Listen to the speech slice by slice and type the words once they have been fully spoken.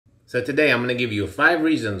So today I'm going to give you 5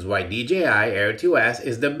 reasons why DJI Air 2S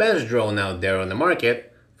is the best drone out there on the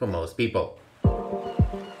market for most people.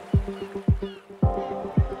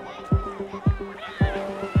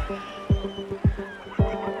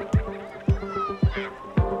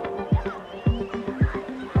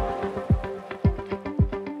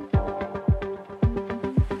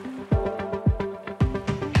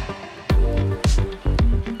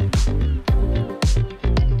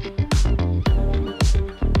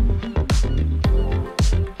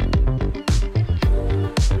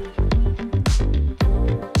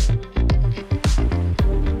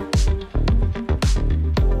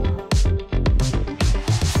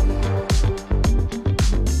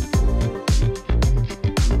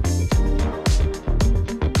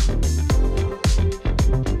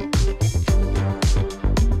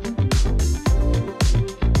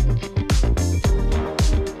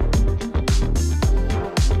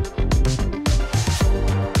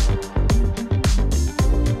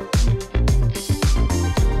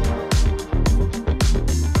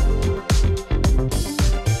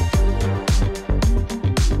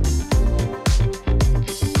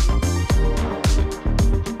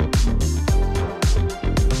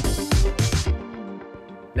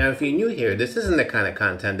 Now, if you're new here, this isn't the kind of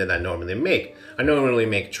content that I normally make. I normally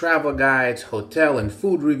make travel guides, hotel and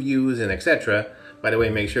food reviews, and etc. By the way,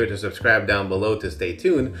 make sure to subscribe down below to stay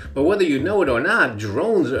tuned. But whether you know it or not,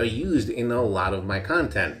 drones are used in a lot of my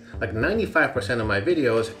content. Like 95% of my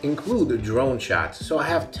videos include drone shots, so I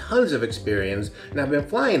have tons of experience and I've been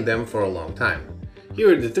flying them for a long time.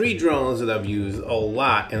 Here are the 3 drones that I've used a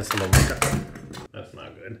lot in some of my... That's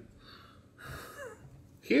not good.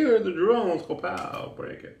 Here are the drones, pow,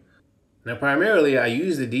 break it. Now primarily I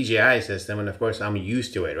use the DJI system, and of course I'm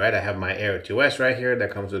used to it, right? I have my Air 2S right here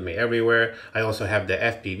that comes with me everywhere. I also have the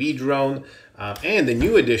FPV drone and the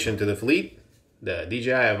new addition to the fleet, the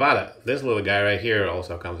DJI Avata. This little guy right here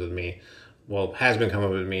also comes with me. Well, has been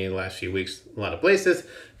coming with me in the last few weeks a lot of places.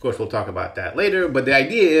 Of course, we'll talk about that later. But the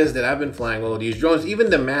idea is that I've been flying all of these drones,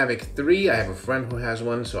 even the Mavic 3. I have a friend who has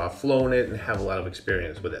one, so I've flown it and have a lot of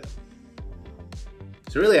experience with it.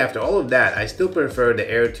 So really, after all of that, I still prefer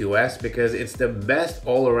the Air 2S because it's the best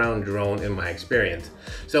all-around drone in my experience.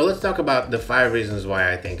 So let's talk about the 5 reasons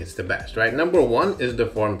why I think it's the best, right? Number 1 is the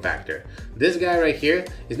form factor. This guy right here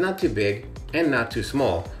is not too big and not too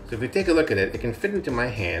small. So if you take a look at it, it can fit into my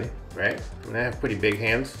hand, right? And I have pretty big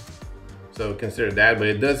hands, so consider that, but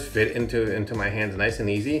it does fit into my hands nice and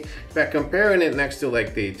easy. In fact, comparing it next to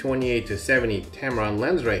like the 28 to 70 Tamron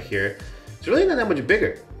lens right here, it's really not that much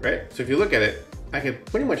bigger, right? So if you look at it, I could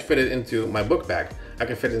pretty much fit it into my book bag. I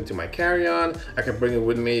can fit it into my carry-on. I can bring it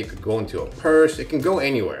with me. It could go into a purse. It can go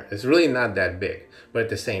anywhere. It's really not that big. But at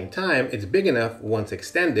the same time, it's big enough once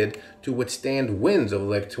extended to withstand winds of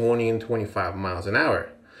like 20 and 25 miles an hour.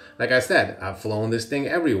 Like I said, I've flown this thing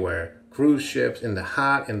everywhere. Cruise ships, in the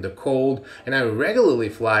hot, in the cold, and I regularly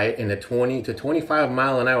fly it in the 20 to 25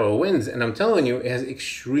 mile an hour winds, and I'm telling you, it has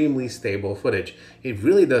extremely stable footage. It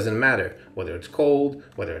really doesn't matter whether it's cold,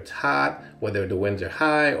 whether it's hot, whether the winds are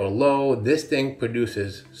high or low. This thing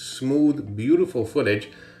produces smooth, beautiful footage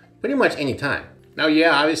pretty much any time. Now,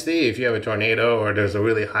 yeah, obviously, if you have a tornado or there's a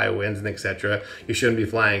really high winds and etc., you shouldn't be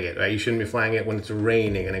flying it, right? You shouldn't be flying it when it's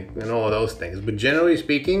raining and all of those things. But generally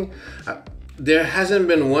speaking, there hasn't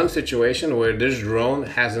been one situation where this drone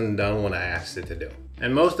hasn't done what I asked it to do.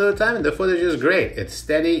 And most of the time, the footage is great. It's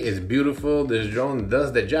steady, it's beautiful, this drone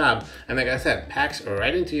does the job, and like I said, packs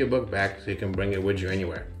right into your book bag so you can bring it with you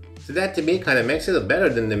anywhere. So that to me kind of makes it better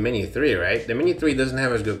than the Mini 3, right? The Mini 3 doesn't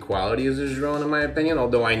have as good quality as this drone in my opinion,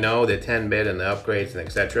 although I know the 10-bit and the upgrades and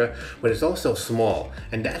etc. But it's also small,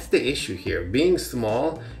 and that's the issue here. Being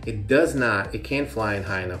small, it can't fly in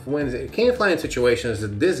high enough winds. It can't fly in situations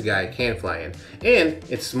that this guy can't fly in. And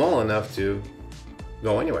it's small enough to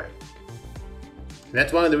go anywhere. And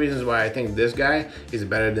that's one of the reasons why I think this guy is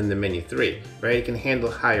better than the Mini 3, right? It can handle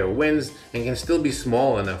higher winds and can still be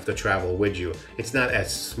small enough to travel with you. It's not as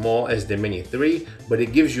small as the Mini 3, but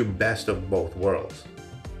it gives you best of both worlds.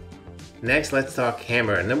 Next, let's talk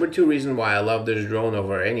camera. Number 2 reason why I love this drone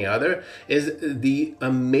over any other is the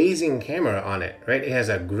amazing camera on it, right? It has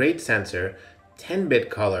a great sensor, 10-bit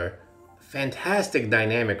color, fantastic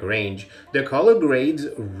dynamic range. The color grades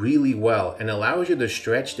really well and allows you to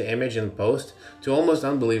stretch the image in post to almost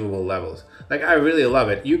unbelievable levels. Like, I really love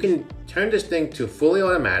it. You can turn this thing to fully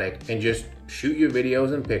automatic and just shoot your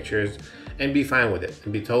videos and pictures and be fine with it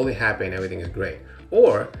and be totally happy and everything is great.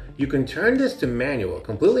 Or you can turn this to manual,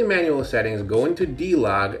 completely manual settings, go into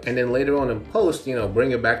D-Log, and then later on in post,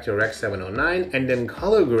 bring it back to Rec 709 and then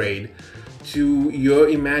color grade to your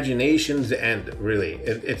imagination's end, really.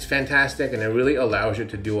 It's fantastic, and it really allows you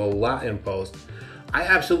to do a lot in post. I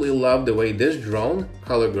absolutely love the way this drone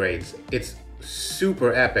color grades. It's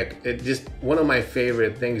super epic. It's just one of my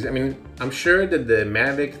favorite things. I mean, I'm sure that the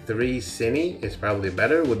Mavic 3 Cine is probably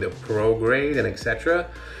better with the pro grade and etc.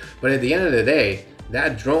 But at the end of the day,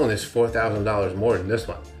 that drone is $4,000 more than this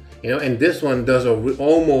one. You know, and this one does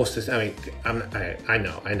almost, I mean, I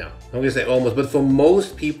know. I'm gonna say almost, but for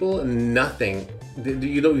most people, nothing.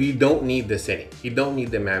 You don't need the Cine. You don't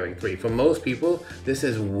need the Mavic 3. For most people, this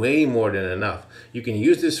is way more than enough. You can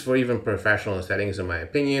use this for even professional settings, in my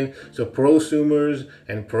opinion. So prosumers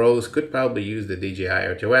and pros could probably use the DJI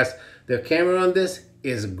Air 2S. The camera on this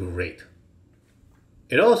is great.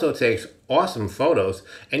 It also takes awesome photos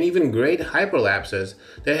and even great hyperlapses.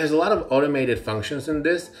 There has a lot of automated functions in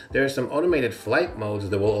this. There are some automated flight modes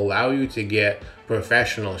that will allow you to get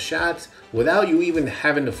professional shots without you even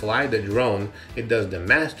having to fly the drone. It does the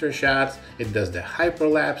master shots, it does the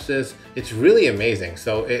hyperlapses. It's really amazing.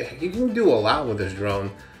 So you can do a lot with this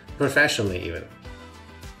drone, professionally even.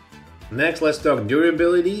 Next, let's talk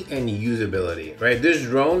durability and usability, right? This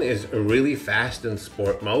drone is really fast in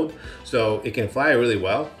sport mode, so it can fly really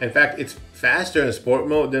well. In fact, it's faster in sport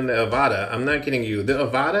mode than the Avata. I'm not kidding you. The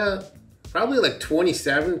Avata, probably like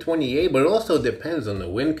 27, 28, but it also depends on the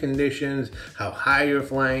wind conditions, how high you're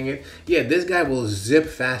flying it. Yeah, this guy will zip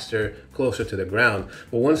faster closer to the ground.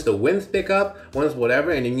 But once the winds pick up, once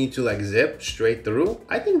whatever, and you need to like zip straight through,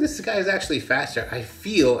 I think this guy is actually faster. I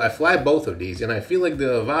fly both of these, and I feel like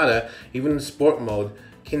the Avata, even in sport mode,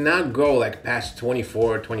 cannot go like past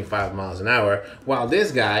 24 or 25 miles an hour, while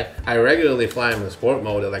this guy, I regularly fly him in sport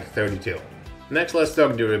mode at like 32. Next, let's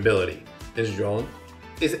talk durability. This drone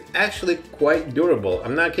is actually quite durable.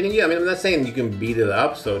 I'm not kidding you. I mean, I'm not saying you can beat it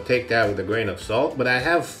up, so take that with a grain of salt, but I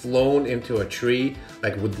have flown into a tree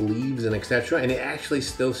like with leaves and etc., and it actually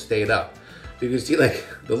still stayed up. So you can see like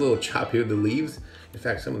the little chop here of the leaves. In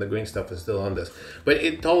fact, some of the green stuff is still on this, but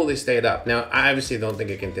it totally stayed up. Now, I obviously don't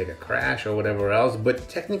think it can take a crash or whatever else, but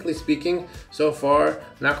technically speaking, so far,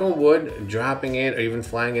 knock on wood, dropping it or even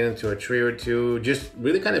flying it into a tree or two, just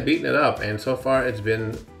really kind of beating it up, and so far it's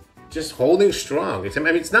been just holding strong. I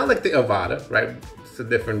mean, it's not like the Avata, right? It's a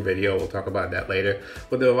different video. We'll talk about that later.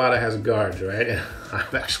 But the Avata has guards, right? And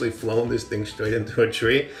I've actually flown this thing straight into a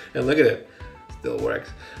tree, and look at it, still works.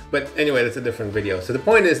 But anyway, that's a different video. So the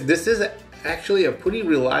point is, this is actually a pretty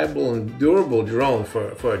reliable and durable drone for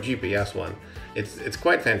a GPS one. It's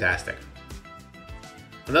quite fantastic.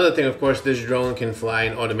 Another thing, of course, this drone can fly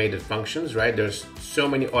in automated functions, right? There's so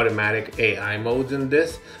many automatic AI modes in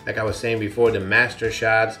this. Like I was saying before, the master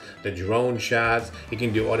shots, the drone shots, you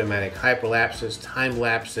can do automatic hyperlapses, time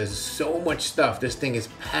lapses, so much stuff. This thing is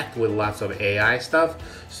packed with lots of AI stuff.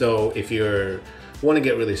 So if you want to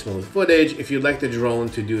get really smooth footage, if you'd like the drone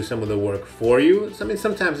to do some of the work for you, I mean,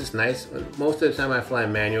 sometimes it's nice. Most of the time I fly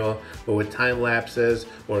manual, but with time lapses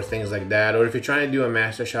or things like that, or if you're trying to do a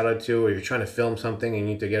master shot or two, or you're trying to film something and you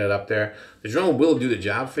need to get it up there, the drone will do the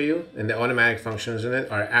job for you, and the automatic functions in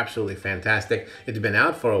it are absolutely fantastic. It's been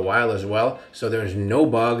out for a while as well, so there's no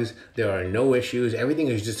bugs, there are no issues, everything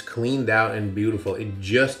is just cleaned out and beautiful. It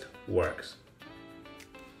just works.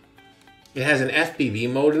 It has an FPV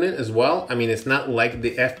mode in it as well. I mean, it's not like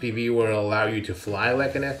the FPV where it'll allow you to fly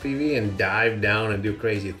like an FPV and dive down and do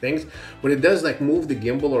crazy things, but it does like move the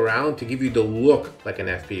gimbal around to give you the look like an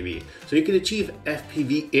FPV. So you can achieve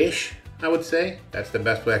FPV-ish, I would say. That's the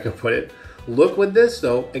best way I can put it. Look with this,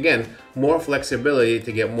 so again, more flexibility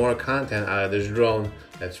to get more content out of this drone.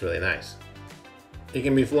 That's really nice. It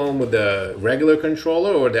can be flown with the regular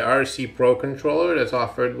controller or the RC Pro controller that's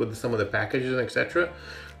offered with some of the packages and etc.,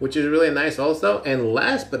 which is really nice also. And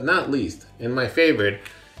last but not least, and my favorite,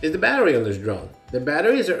 is the battery on this drone. The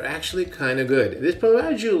batteries are actually kind of good. This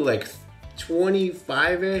provides you like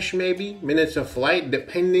 25-ish maybe minutes of flight,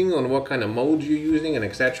 depending on what kind of modes you're using and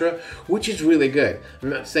etc., which is really good. I'm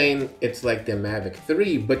not saying it's like the Mavic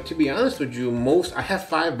 3, but to be honest with you, I have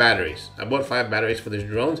 5 batteries. I bought 5 batteries for these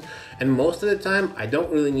drones, and most of the time I don't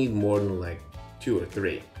really need more than like 2 or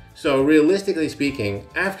 3. So realistically speaking,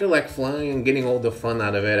 after like flying and getting all the fun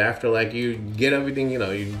out of it, after like you get everything, you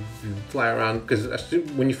know, you fly around, because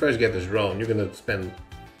when you first get this drone, you're gonna spend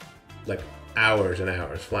like hours and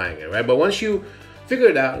hours flying it, right? But once you figure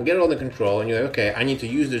it out and get it under control and you're like, okay, I need to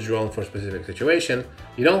use this drone for a specific situation,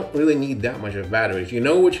 you don't really need that much of batteries. You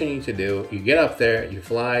know what you need to do. You get up there, you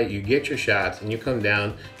fly, you get your shots, and you come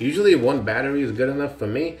down. Usually 1 battery is good enough for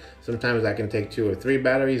me. Sometimes I can take 2 or 3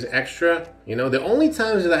 batteries extra. You know, the only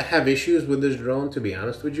times that I have issues with this drone, to be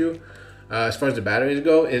honest with you, as far as the batteries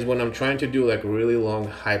go, is when I'm trying to do like really long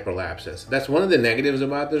hyperlapses. That's one of the negatives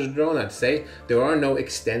about this drone, I'd say. There are no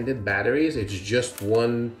extended batteries. It's just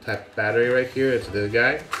one type of battery right here. It's this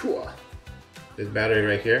guy. This battery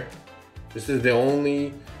right here. This is the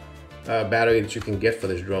only battery that you can get for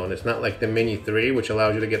this drone. It's not like the Mini 3, which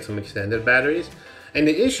allows you to get some extended batteries. And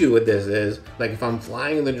the issue with this is, like if I'm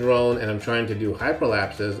flying the drone and I'm trying to do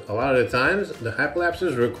hyperlapses, a lot of the times, the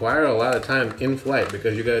hyperlapses require a lot of time in flight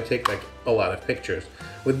because you gotta take like a lot of pictures.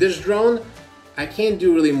 With this drone, I can't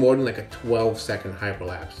do really more than like a 12-second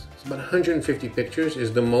hyperlapse. It's about 150 pictures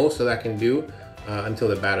is the most that I can do until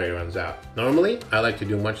the battery runs out. Normally, I like to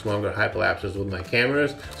do much longer hyperlapses with my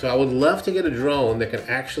cameras, so I would love to get a drone that can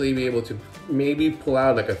actually be able to maybe pull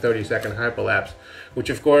out like a 30-second hyperlapse, which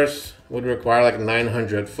of course would require like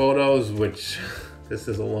 900 photos, which this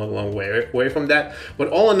is a long way away from that. But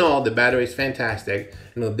all in all, the battery is fantastic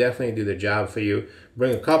and it'll definitely do the job for you.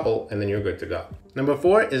 Bring a couple and then you're good to go. Number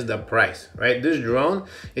 4 is the price, right? This drone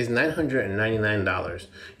is $999.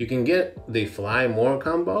 You can get the Fly More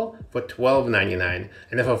combo for $12.99.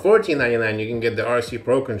 And then for $14.99, you can get the RC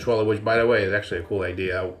Pro controller, which by the way is actually a cool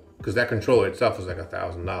idea because that controller itself is like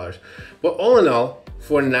 $1,000. But all in all,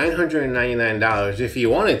 for $999, if you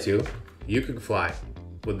wanted to, you could fly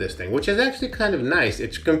with this thing, which is actually kind of nice.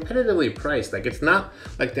 It's competitively priced. Like it's not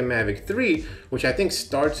like the Mavic 3, which I think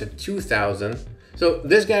starts at $2,000. So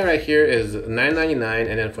this guy right here is $999,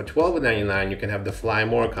 and then for $12.99 you can have the Fly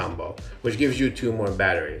More combo, which gives you 2 more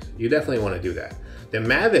batteries. You definitely want to do that. The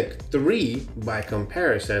Mavic 3, by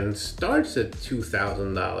comparison, starts at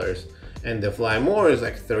 $2,000, and the Fly More is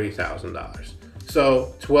like $30,000.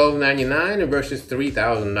 So $12.99 versus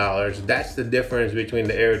 $3,000, that's the difference between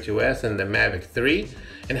the Air 2S and the Mavic 3.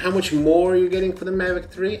 And how much more are you getting for the Mavic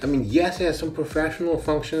 3? I mean, yes, it has some professional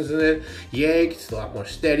functions in it. Yay, it's a lot more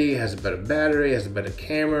steady, it has a better battery, it has a better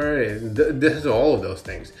camera. This is all of those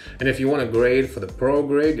things. And if you want to grade for the Pro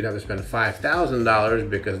grade, you'd have to spend $5,000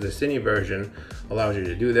 because the Cine version allows you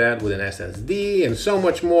to do that with an SSD and so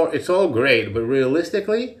much more. It's all great, but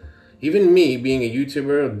realistically, even me being a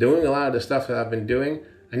YouTuber, doing a lot of the stuff that I've been doing,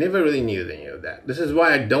 I never really needed any of that. This is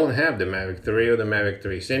why I don't have the Mavic 3 or the Mavic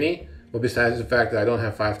 3 Cine. Well, besides the fact that I don't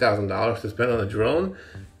have $5,000 to spend on a drone,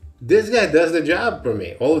 this guy does the job for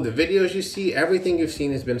me. All of the videos you see, everything you've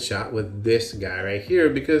seen has been shot with this guy right here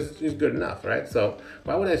because he's good enough, right? So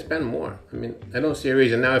why would I spend more? I mean, I don't see a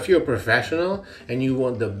reason. Now, if you're a professional and you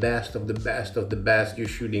want the best of the best of the best, you're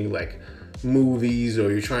shooting like movies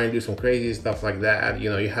or you're trying to do some crazy stuff like that, you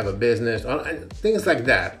know, you have a business, things like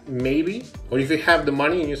that, maybe. Or if you have the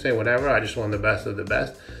money and you say, whatever, I just want the best of the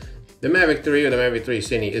best, the Mavic 3 or the Mavic 3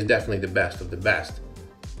 Cine is definitely the best of the best.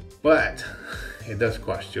 But it does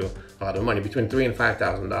cost you a lot of money, between $3,000 and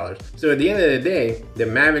 $5,000. So at the end of the day, the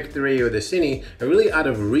Mavic 3 or the Cine are really out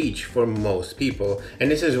of reach for most people. And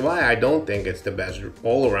this is why I don't think it's the best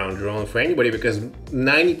all-around drone for anybody, because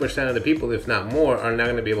 90% of the people, if not more, are not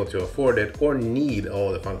going to be able to afford it or need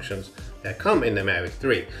all the functions that come in the Mavic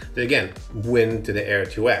 3. They, again, win to the Air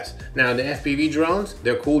 2S. Now the FPV drones,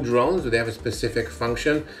 they're cool drones, but they have a specific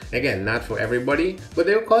function. Again, not for everybody, but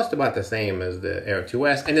they'll cost about the same as the Air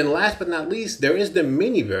 2S. And then last but not least, there is the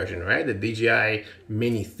mini version, right? The DJI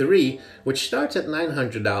Mini 3, which starts at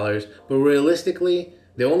 $900, but realistically,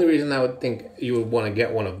 the only reason I would think you would want to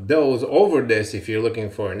get one of those over this if you're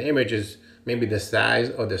looking for an image is maybe the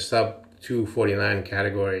size or the sub 249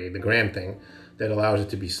 category, the gram thing, that allows it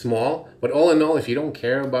to be small. But all in all, if you don't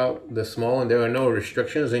care about the small and there are no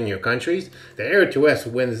restrictions in your countries, the Air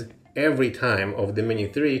 2S wins every time over the Mini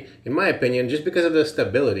 3, in my opinion, just because of the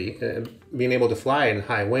stability, being able to fly in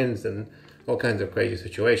high winds and all kinds of crazy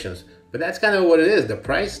situations. But that's kind of what it is. The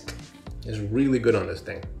price is really good on this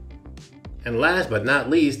thing. And last but not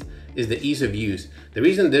least is the ease of use. The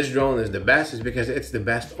reason this drone is the best is because it's the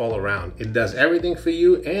best all around. It does everything for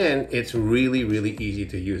you and it's really, really easy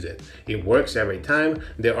to use it. It works every time.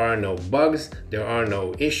 There are no bugs. There are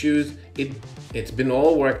no issues. It's been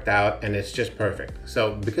all worked out and it's just perfect.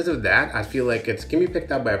 So because of that, I feel like it can be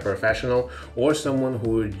picked up by a professional or someone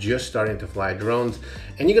who is just starting to fly drones,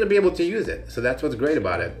 and you're gonna be able to use it. So that's what's great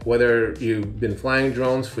about it. Whether you've been flying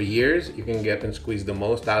drones for years, you can get and squeeze the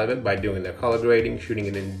most out of it by doing the color grading, shooting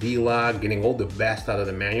it in D-Log, getting all the best out of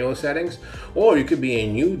the manual settings, or you could be a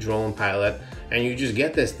new drone pilot and you just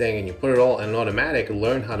get this thing and you put it all in automatic,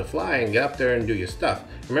 learn how to fly and get up there and do your stuff.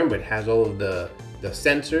 Remember, it has all of the the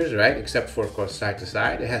sensors, right? Except for, of course, side to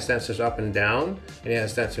side. It has sensors up and down, and it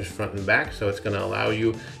has sensors front and back. So it's going to allow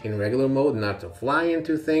you in regular mode not to fly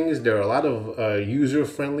into things. There are a lot of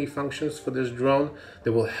user-friendly functions for this drone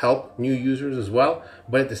that will help new users as well.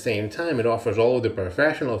 But at the same time, it offers all of the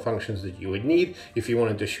professional functions that you would need if you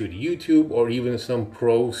wanted to shoot YouTube or even some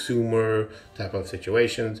prosumer type of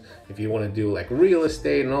situations. If you want to do like real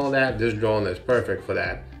estate and all that, this drone is perfect for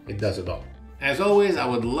that. It does it all. As always, I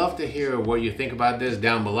would love to hear what you think about this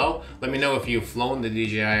down below. Let me know if you've flown the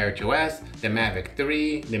DJI Air 2S, the Mavic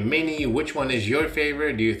 3, the Mini. Which one is your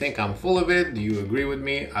favorite? Do you think I'm full of it? Do you agree with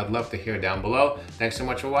me? I'd love to hear down below. Thanks so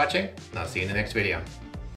much for watching, and I'll see you in the next video.